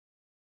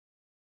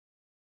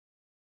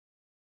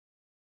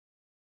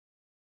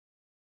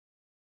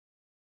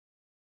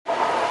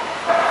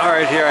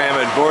Alright, here I am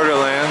at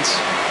Borderlands.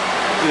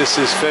 This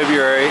is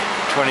February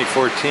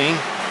 2014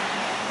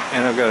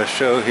 and I've got a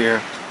show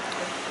here,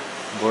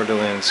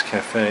 Borderlands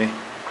Cafe,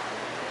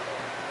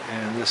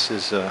 and this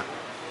is you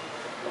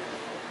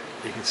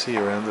can see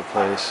around the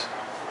place,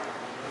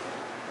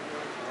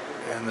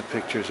 and the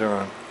pictures are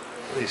on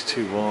these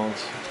two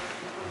walls.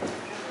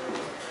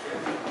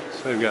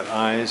 So we've got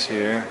eyes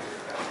here.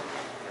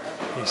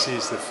 He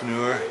sees the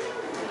Fnur,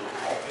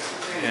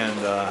 and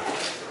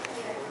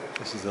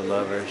this is the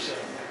lovers.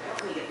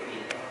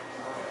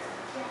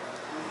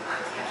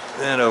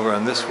 Then over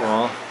on this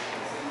wall,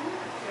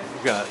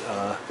 we've got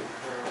a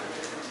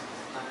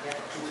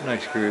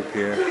nice group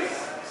here.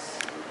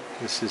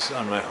 This is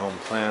On My Home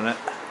Planet.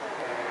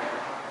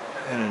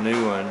 And a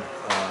new one,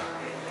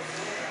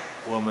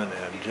 Woman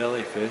and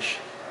Jellyfish.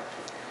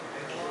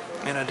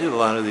 And I do a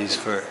lot of these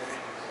for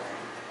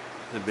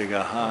the Big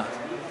Aha.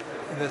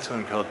 And that's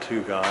one called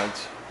Two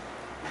Gods.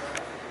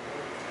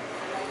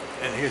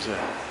 And here's a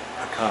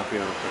copy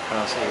of a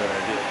Picasso that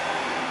I did.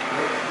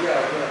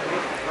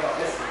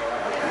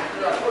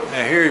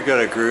 Now here we've got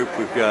a group.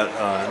 We've got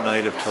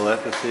Night of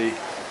Telepathy.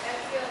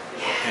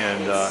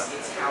 And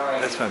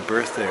that's my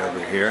birthday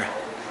over here.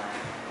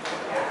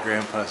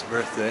 Grandpa's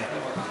birthday.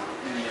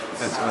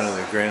 That's one of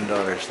the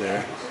granddaughters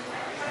there.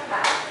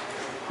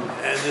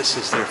 And this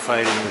is, they're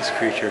fighting this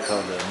creature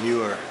called the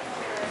Muir.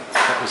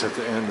 That was at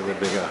the end of the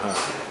Big Aha.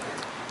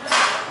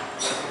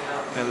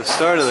 Now the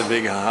start of the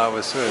Big Aha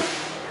was sort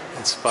of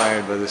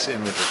inspired by this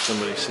image of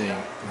somebody seeing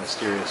a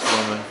mysterious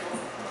woman.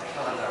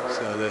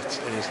 So that's,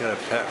 and he's got a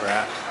pet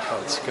rat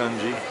called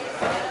Scungy.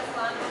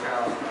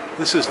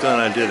 This is done,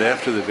 I did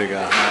after the Big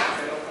Aha.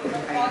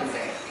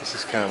 This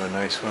is kind of a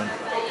nice one.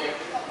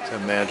 It's a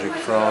magic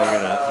frog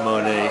in a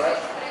Monet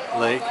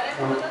lake.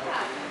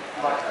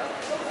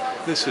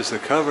 This is the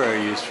cover I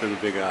used for the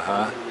Big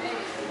Aha.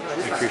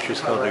 The creature's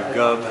called a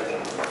Gub.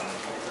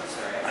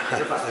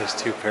 There's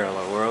two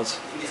parallel worlds.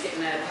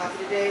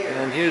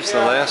 And here's the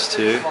last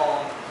two.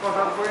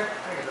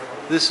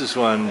 This is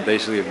one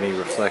basically of me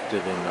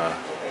reflected in a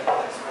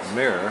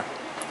mirror.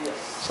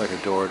 It's like a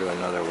door to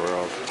another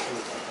world.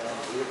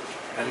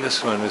 And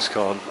this one is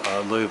called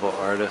Louisville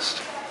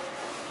Artist.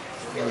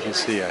 You can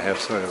see I have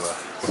sort of a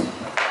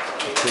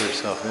clear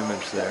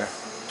self-image there.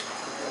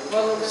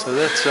 So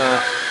that's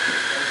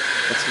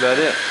about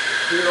it.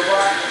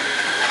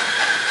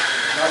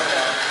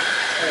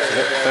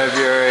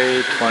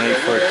 February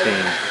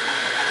 2014.